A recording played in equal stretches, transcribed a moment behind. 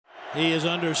He is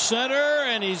under center,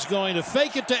 and he's going to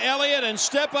fake it to Elliott and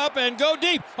step up and go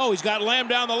deep. Oh, he's got Lamb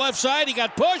down the left side. He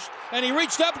got pushed, and he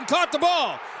reached up and caught the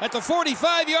ball at the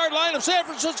 45-yard line of San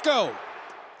Francisco.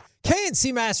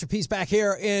 K&C Masterpiece back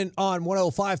here on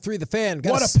 105.3 The Fan.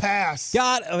 What a pass. It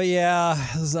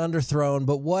was underthrown,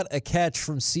 but what a catch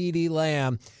from CeeDee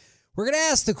Lamb. We're going to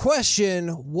ask the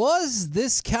question, was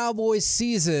this Cowboys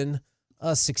season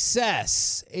a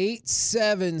success?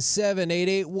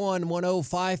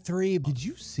 877-881-1053. Did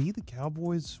you see the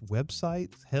Cowboys website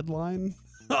headline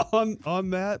on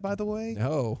that, by the way?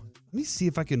 No. Let me see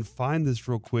if I can find this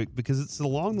real quick, because it's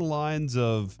along the lines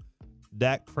of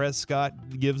Dak Prescott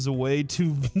gives away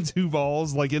two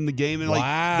balls like in the game, and like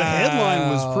the headline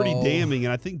was pretty damning.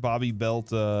 And I think Bobby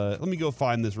Belt. Let me go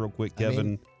find this real quick,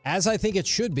 Kevin. As I think it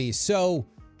should be. So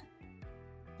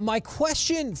my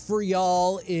question for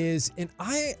y'all is, and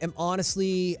I am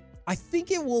honestly, I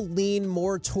think it will lean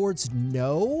more towards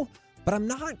no, but I'm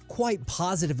not quite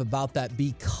positive about that,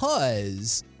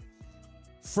 because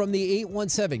from the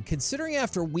 817, considering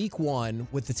after week 1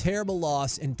 with the terrible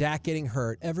loss and Dak getting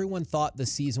hurt, everyone thought the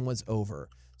season was over.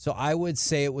 So I would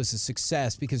say it was a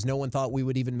success because no one thought we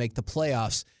would even make the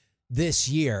playoffs this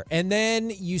year. And then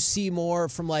you see more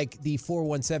from like the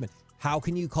 417. How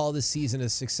can you call this season a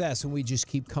success when we just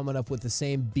keep coming up with the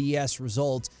same BS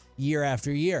results year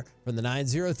after year? From the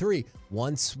 903,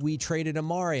 once we traded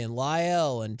Amari and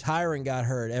Lyle and Tyron got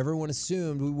hurt, everyone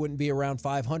assumed we wouldn't be around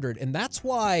 500. And that's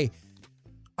why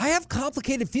I have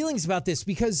complicated feelings about this,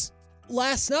 because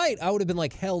last night I would have been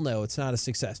like, hell no, it's not a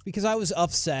success, because I was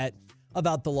upset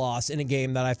about the loss in a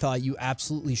game that I thought you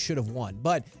absolutely should have won.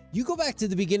 But you go back to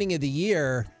the beginning of the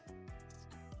year,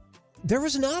 there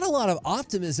was not a lot of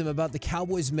optimism about the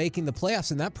Cowboys making the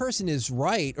playoffs, and that person is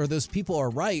right, or those people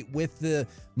are right, with the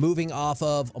moving off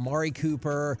of Amari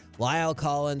Cooper, Lyle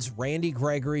Collins, Randy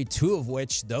Gregory, 2 of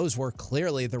which those were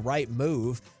clearly the right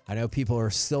move. I know people are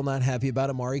still not happy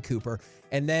about Amari Cooper.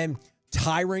 And then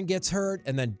Tyron gets hurt,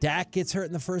 and then Dak gets hurt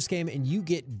in the first game, and you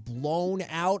get blown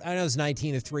out. I know it's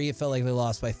 19-3. It felt like they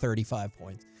lost by 35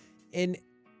 points. And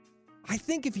I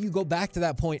think if you go back to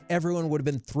that point, everyone would have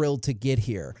been thrilled to get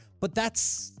here. But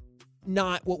that's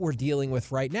not what we're dealing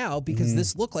with right now, because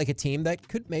this looked like a team that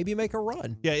could maybe make a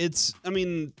run. Yeah,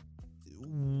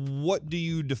 what do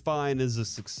you define as a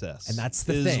success? And that's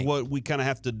the thing. Is what we kind of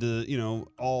have to,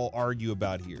 all argue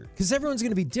about here. Because everyone's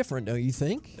going to be different, don't you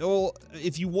think? Well,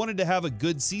 if you wanted to have a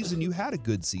good season, you had a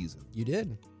good season. You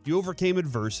did. You overcame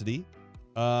adversity.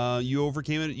 You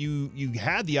overcame it. You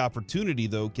had the opportunity,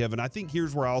 though, Kevin. I think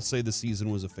here's where I'll say the season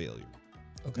was a failure.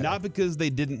 Okay. Not because they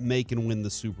didn't make and win the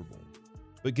Super Bowl,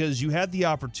 because you had the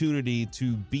opportunity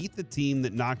to beat the team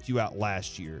that knocked you out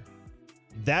last year.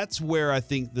 That's where I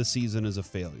think the season is a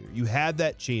failure. You had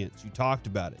that chance. You talked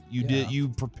about it. You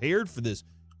prepared for this.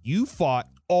 You fought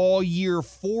all year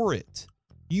for it.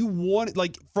 You wanted,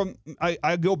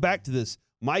 I go back to this.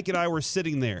 Mike and I were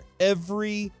sitting there.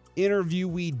 Every interview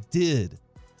we did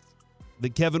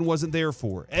that Kevin wasn't there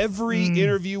for. Every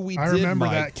interview we did, I remember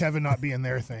Mike, that Kevin not being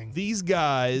there thing. These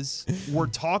guys were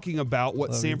talking about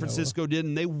what San Francisco did,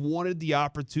 and they wanted the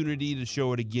opportunity to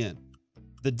show it again.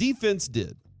 The defense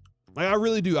did. I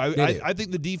really do. I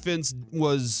think the defense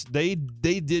was they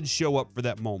did show up for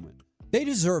that moment. They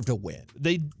deserved a win.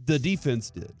 The defense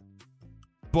did,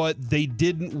 but they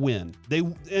didn't win.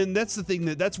 And that's the thing,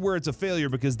 that's where it's a failure,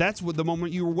 because that's what the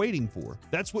moment you were waiting for.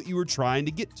 That's what you were trying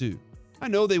to get to. I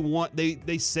know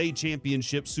they say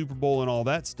championship, Super Bowl, and all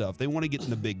that stuff. They want to get in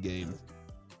the big game,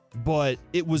 but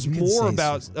it was more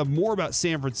about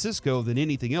San Francisco than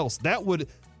anything else.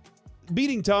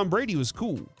 Beating Tom Brady was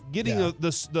cool. Getting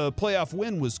the playoff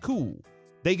win was cool.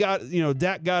 They got,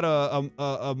 Dak got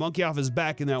a monkey off his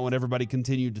back in that one everybody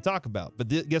continued to talk about. But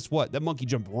guess what? That monkey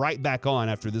jumped right back on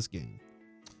after this game.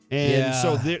 And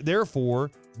so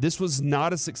therefore, this was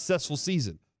not a successful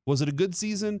season. Was it a good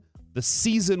season? The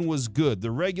season was good.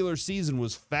 The regular season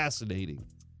was fascinating.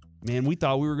 Man, we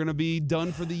thought we were going to be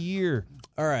done for the year.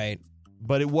 All right.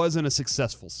 But it wasn't a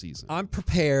successful season. I'm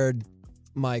prepared,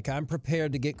 Mike. I'm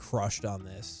prepared to get crushed on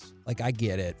this. I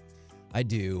get it. I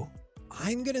do.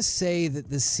 I'm going to say that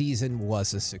this season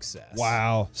was a success.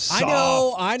 Wow.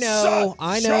 I know.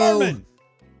 Charmin.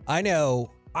 I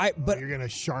know. But you're gonna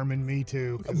Charmin me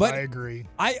too, because I agree.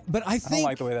 I think I don't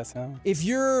like the way that sounds. If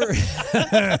you're,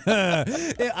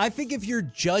 I think if you're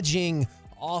judging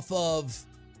off of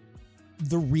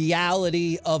the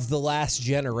reality of the last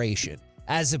generation,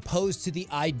 as opposed to the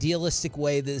idealistic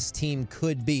way this team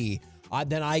could be,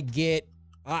 then I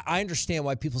understand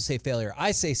why people say failure.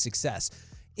 I say success.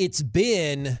 It's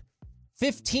been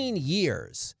 15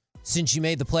 years since you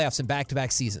made the playoffs in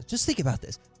back-to-back seasons. Just think about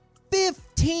this.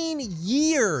 15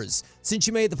 years since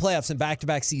you made the playoffs in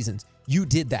back-to-back seasons. You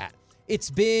did that. It's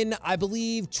been, I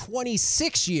believe,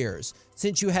 26 years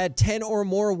since you had 10 or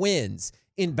more wins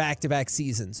in back-to-back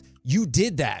seasons. You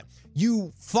did that.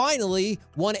 You finally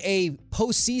won a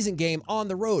postseason game on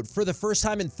the road for the first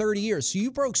time in 30 years. So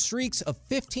you broke streaks of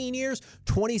 15 years,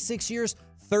 26 years,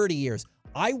 30 years.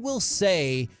 I will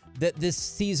say that this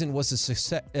season was a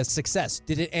success.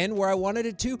 Did it end where I wanted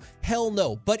it to? Hell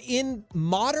no. But in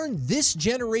modern, this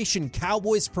generation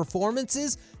Cowboys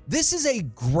performances, this is a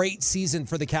great season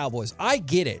for the Cowboys. I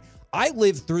get it. I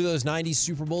lived through those 90s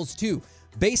Super Bowls too.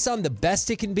 Based on the best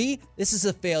it can be, this is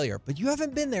a failure. But you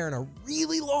haven't been there in a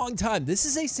really long time. This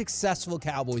is a successful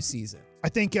Cowboys season. I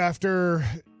think after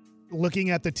looking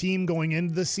at the team going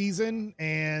into the season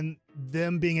and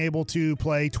them being able to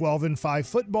play 12-5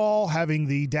 football, having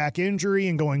the Dak injury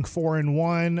and going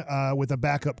 4-1 with a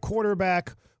backup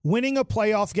quarterback, winning a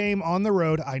playoff game on the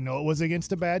road. I know it was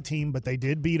against a bad team, but they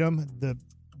did beat them.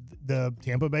 The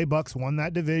Tampa Bay Bucks won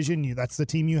that division. That's the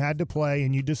team you had to play,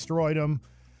 and you destroyed them.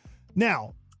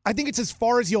 Now, I think it's as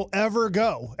far as you'll ever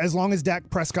go as long as Dak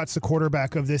Prescott's the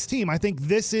quarterback of this team. I think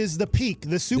this is the peak.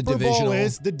 The Super Bowl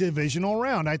is the divisional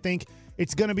round. I think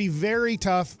it's going to be very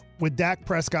tough with Dak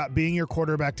Prescott being your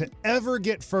quarterback to ever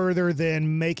get further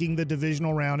than making the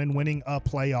divisional round and winning a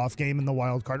playoff game in the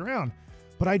wild card round.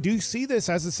 But I do see this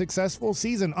as a successful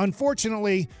season.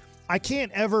 Unfortunately, I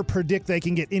can't ever predict they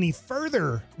can get any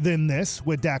further than this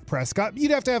with Dak Prescott.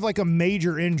 You'd have to have like a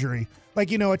major injury. Like,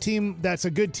 a team that's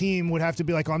a good team would have to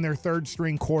be like on their third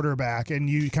string quarterback, and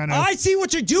you kind of... I see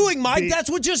what you're doing, Mike. That's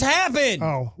what just happened.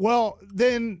 Oh, well,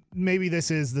 then maybe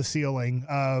this is the ceiling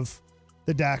of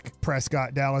the Dak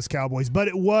Prescott Dallas Cowboys. But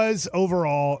it was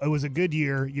overall, it was a good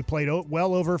year. You played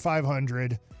well over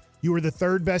 500. You were the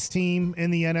third best team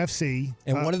in the NFC.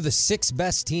 And one of the 6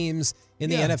 best teams in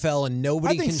the NFL, and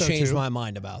nobody can change my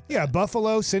mind about that. Yeah,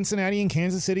 Buffalo, Cincinnati, and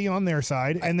Kansas City on their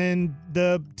side. And then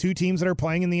the 2 teams that are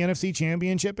playing in the NFC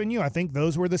Championship, and I think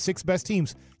those were the 6 best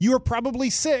teams. You were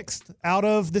probably 6th out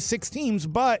of the 6 teams,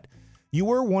 but you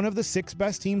were one of the 6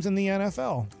 best teams in the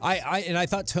NFL. I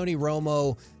thought Tony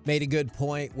Romo made a good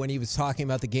point when he was talking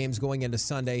about the games going into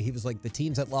Sunday. He was like, the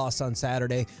teams that lost on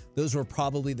Saturday, those were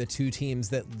probably the 2 teams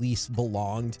that least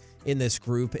belonged in this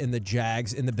group, in the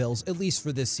Jags and the Bills, at least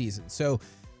for this season. So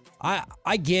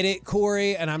I get it,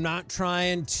 Corey, and I'm not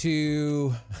trying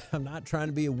to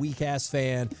be a weak ass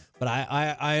fan, but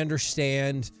I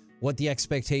understand what the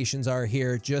expectations are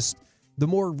here. Just the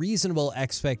more reasonable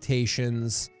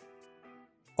expectations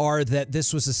are that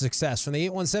this was a success. From the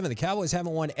 8-1-7, the Cowboys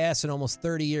haven't won S in almost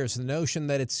 30 years. The notion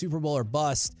that it's Super Bowl or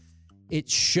bust, it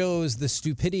shows the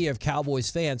stupidity of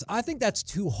Cowboys fans. I think that's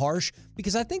too harsh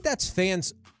because I think that's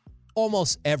fans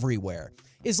almost everywhere.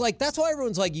 Is like, that's why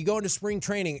everyone's like, you go into spring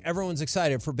training, everyone's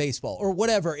excited for baseball or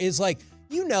whatever. Is like,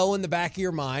 in the back of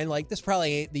your mind, like, this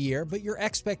probably ain't the year, but your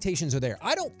expectations are there.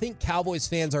 I don't think Cowboys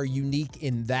fans are unique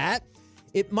in that.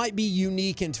 It might be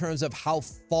unique in terms of how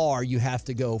far you have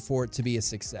to go for it to be a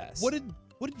success. What did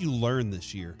you learn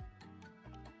this year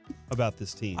about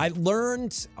this team? I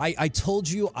learned, I told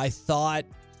you, I thought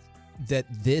that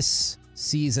this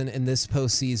season and this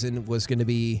postseason was going to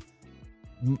be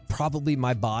probably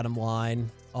my bottom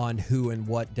line on who and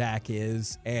what Dak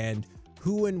is. And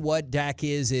who and what Dak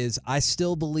is I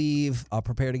still believe, I'll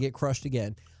prepare to get crushed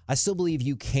again, I still believe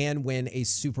you can win a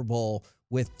Super Bowl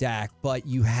with Dak, but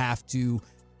you have to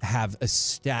have a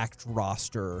stacked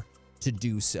roster to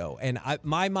do so. And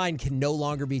my mind can no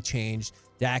longer be changed.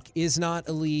 Dak is not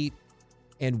elite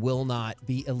and will not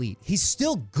be elite. He's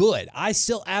still good. I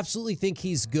still absolutely think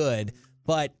he's good,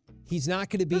 but he's not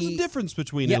going to be... There's a difference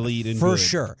between elite and for good.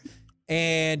 Sure.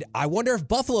 And I wonder if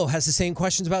Buffalo has the same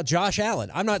questions about Josh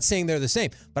Allen. I'm not saying they're the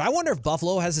same, but I wonder if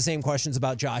Buffalo has the same questions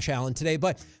about Josh Allen today.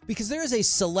 But because there is a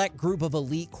select group of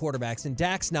elite quarterbacks, and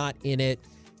Dak's not in it,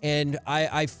 and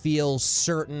I feel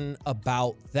certain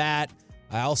about that.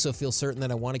 I also feel certain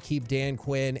that I want to keep Dan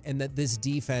Quinn and that this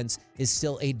defense is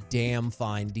still a damn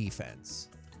fine defense.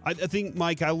 I think,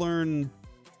 Mike, I learned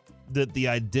that the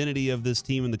identity of this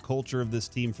team and the culture of this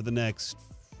team for the next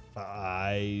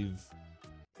 5-8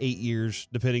 years,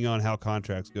 depending on how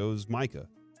contracts go, is Micah.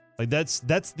 Like, that's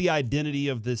the identity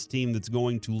of this team that's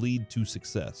going to lead to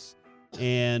success.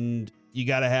 And you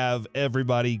got to have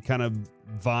everybody kind of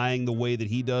vying the way that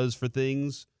he does for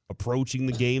things, approaching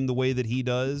the game the way that he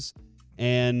does.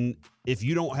 And if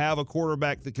you don't have a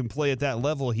quarterback that can play at that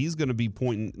level, he's going to be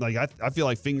pointing. Like, I feel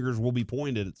like fingers will be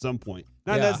pointed at some point.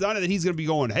 Not that he's going to be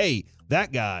going, hey,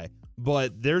 that guy.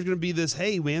 But there's going to be this,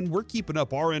 hey, man, we're keeping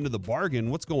up our end of the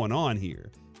bargain. What's going on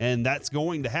here? And that's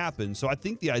going to happen. So I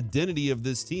think the identity of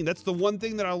this team, that's the one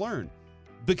thing that I learned.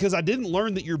 because I didn't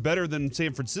learn that you're better than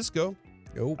San Francisco.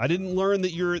 Nope. I didn't learn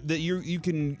that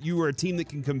you are a team that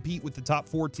can compete with the top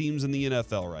 4 teams in the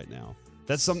NFL right now.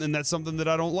 That's something that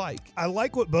I don't like. I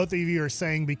like what both of you are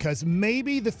saying, because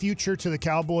maybe the future to the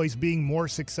Cowboys being more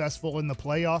successful in the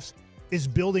playoffs is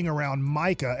building around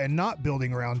Micah and not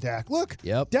building around Dak. Look,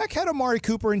 Dak had Amari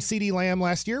Cooper and CeeDee Lamb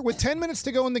last year. With 10 minutes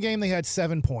to go in the game, they had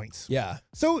 7 points. Yeah.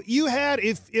 So you had,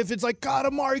 if it's like, God,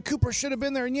 Amari Cooper should have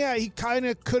been there, and yeah, he kind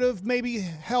of could have maybe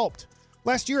helped.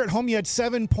 Last year at home, you had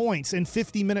 7 points in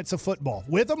 50 minutes of football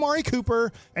with Amari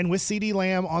Cooper and with CeeDee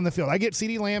Lamb on the field. I get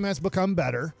CeeDee Lamb has become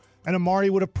better, and Amari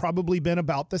would have probably been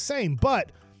about the same.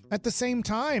 But at the same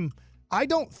time, I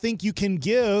don't think you can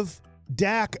give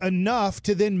Dak enough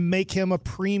to then make him a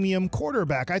premium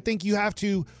quarterback. I think you have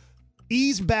to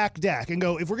ease back Dak and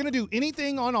go, if we're going to do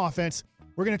anything on offense,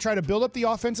 we're going to try to build up the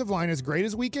offensive line as great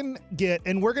as we can get,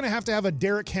 and we're going to have a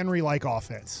Derrick Henry-like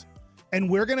offense. And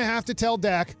we're going to have to tell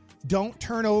Dak, don't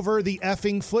turn over the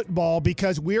effing football,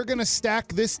 because we're going to stack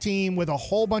this team with a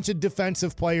whole bunch of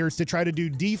defensive players to try to do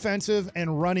defensive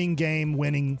and running game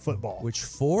winning football. Which,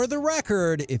 for the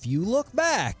record, if you look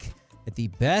back at the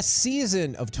best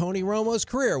season of Tony Romo's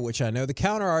career, which I know the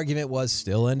counter argument was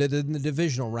still ended in the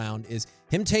divisional round, is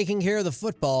him taking care of the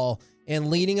football and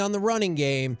leaning on the running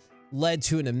game led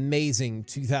to an amazing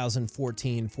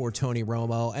 2014 for Tony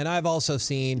Romo. And I've also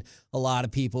seen a lot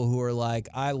of people who are like,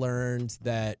 I learned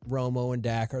that Romo and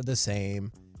Dak are the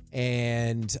same.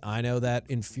 And I know that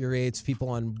infuriates people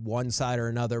on one side or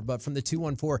another, but from the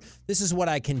 214, this is what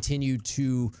I continue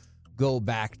to go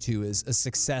back to, is a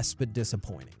success but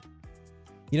disappointing.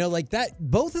 You know, like that,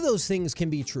 both of those things can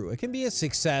be true. It can be a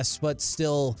success, but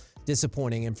still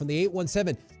disappointing. And from the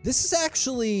 817, this is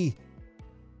actually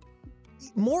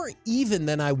more even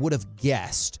than I would have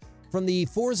guessed. From the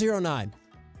 409,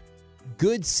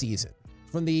 good season.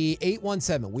 From the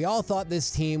 817, we all thought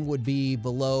this team would be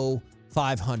below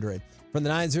 500. From the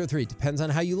 903, depends on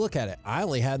how you look at it. I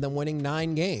only had them winning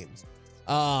 9 games.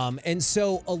 And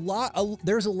so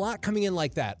there's a lot coming in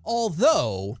like that.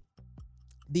 Although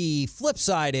the flip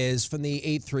side is from the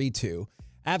 832,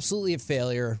 absolutely a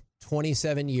failure,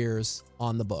 27 years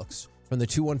on the books. From the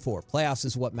 214, playoffs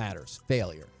is what matters,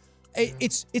 failure.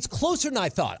 It's closer than I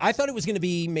thought. I thought it was going to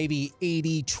be maybe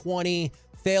 80-20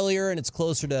 failure, and it's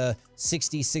closer to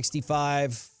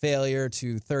 60-65 failure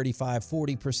to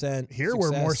 35-40%. Here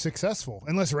we're more successful,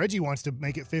 unless Reggie wants to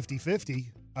make it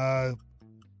 50-50.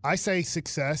 I say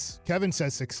success. Kevin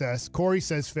says success. Corey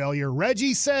says failure.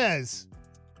 Reggie says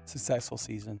successful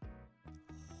season.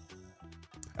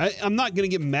 I'm not going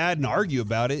to get mad and argue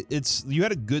about it. You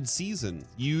had a good season.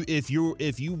 If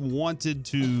you wanted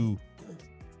to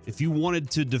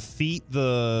defeat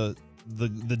the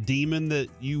demon that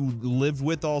you lived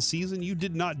with all season, you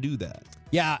did not do that.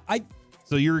 Yeah,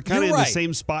 so you're kind of in the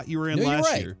same spot you were in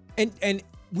last year. And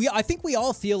I think we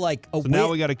all feel like now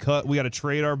we got to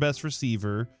trade our best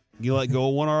receiver. You let go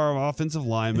of one of our offensive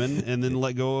linemen, and then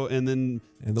let go, and then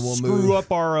we'll screw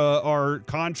up our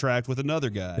contract with another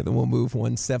guy. And then we'll move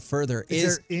one step further.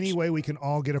 Is there any way we can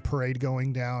all get a parade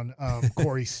going down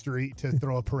Corey Street to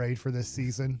throw a parade for this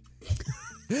season?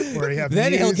 Where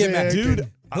then he'll get mad,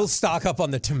 dude. He'll stock up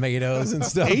on the tomatoes and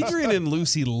stuff. Adrian and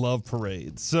Lucy love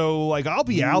parades, so like I'll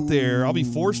be out there. I'll be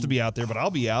forced to be out there, but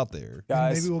I'll be out there.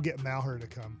 Guys, maybe we'll get Maher to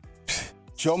come.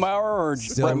 Joe Mauer or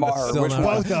Brett Maher?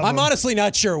 I'm honestly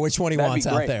not sure which one he wants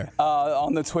out there.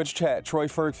 On the Twitch chat, Troy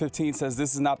Ferg 15 says,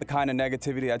 this is not the kind of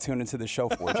negativity I tune into the show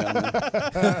for, gentlemen.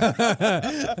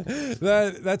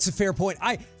 That's a fair point.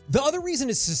 The other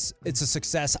reason it's a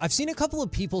success, I've seen a couple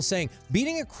of people saying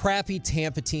beating a crappy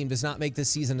Tampa team does not make this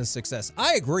season a success.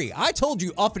 I agree. I told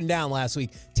you up and down last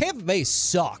week, Tampa Bay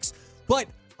sucks. But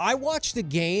I watched a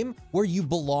game where you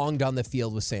belonged on the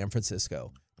field with San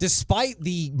Francisco. Despite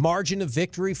the margin of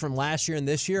victory from last year and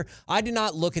this year, I did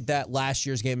not look at that last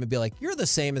year's game and be like, you're the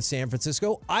same as San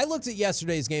Francisco. I looked at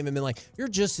yesterday's game and been like, you're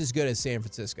just as good as San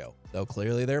Francisco. Though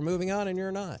clearly they're moving on and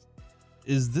you're not.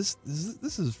 This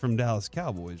is from Dallas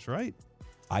Cowboys, right?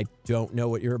 I don't know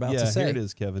what you're about to say. Here it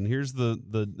is, Kevin. Here's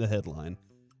the headline.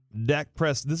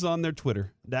 This is on their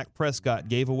Twitter. Dak Prescott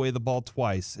gave away the ball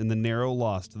twice in the narrow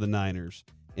loss to the Niners.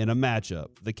 In a matchup,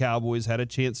 the Cowboys had a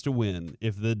chance to win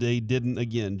if they didn't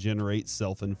again generate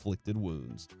self-inflicted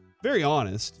wounds. Very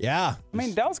honest. Yeah. I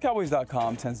mean,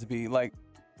 DallasCowboys.com tends to be like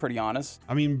pretty honest.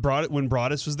 I mean, when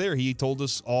Broadus was there, he told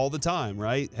us all the time,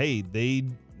 right? Hey, they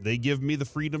give me the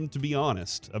freedom to be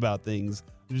honest about things.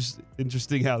 Just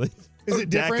interesting how they is it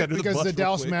different because the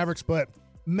Dallas Mavericks put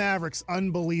Mavericks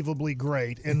unbelievably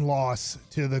great in loss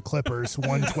to the Clippers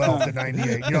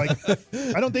 112-98. You're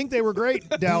like, I don't think they were great,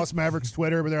 Dallas Mavericks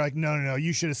Twitter, but they're like, no,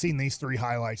 you should have seen these 3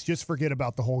 highlights. Just forget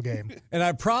about the whole game. And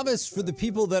I promise for the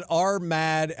people that are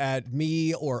mad at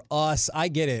me or us, I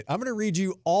get it. I'm going to read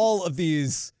you all of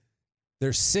these.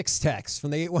 There's 6 texts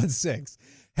from the 816.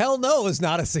 Hell no is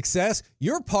not a success.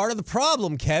 You're part of the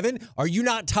problem, Kevin. Are you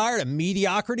not tired of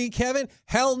mediocrity, Kevin?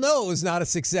 Hell no is not a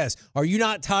success. Are you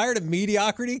not tired of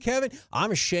mediocrity, Kevin?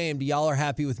 I'm ashamed y'all are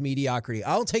happy with mediocrity.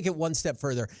 I'll take it one step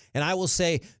further, and I will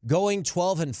say going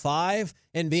 12-5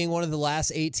 and being one of the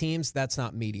last 8 teams, that's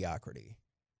not mediocrity.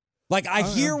 Like, I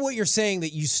hear what you're saying,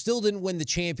 that you still didn't win the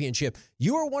championship.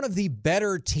 You are one of the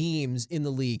better teams in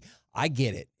the league. I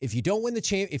get it. If you don't win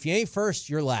the if you ain't first,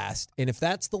 you're last. And if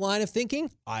that's the line of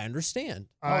thinking, I understand.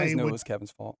 I always knew it was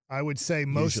Kevin's fault. I would say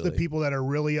most of the people that are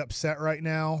really upset right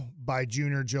now, by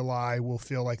June or July, will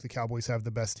feel like the Cowboys have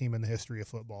the best team in the history of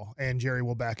football. And Jerry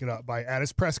will back it up by, at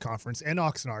his press conference in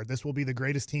Oxnard, this will be the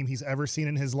greatest team he's ever seen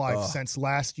in his life since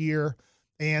last year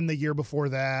and the year before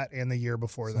that and the year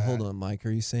before that. Hold on, Mike.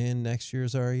 Are you saying next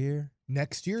year's our year?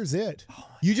 Next year's it.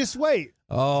 You just wait.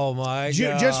 Oh, my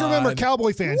God. Just remember,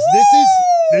 Cowboy fans,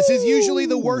 this is usually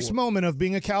the worst moment of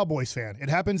being a Cowboys fan. It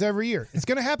happens every year. It's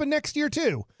going to happen next year,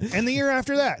 too, and the year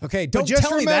after that. Okay, don't just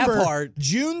tell remember, me that part.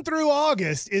 June through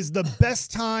August is the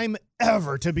best time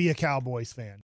ever to be a Cowboys fan.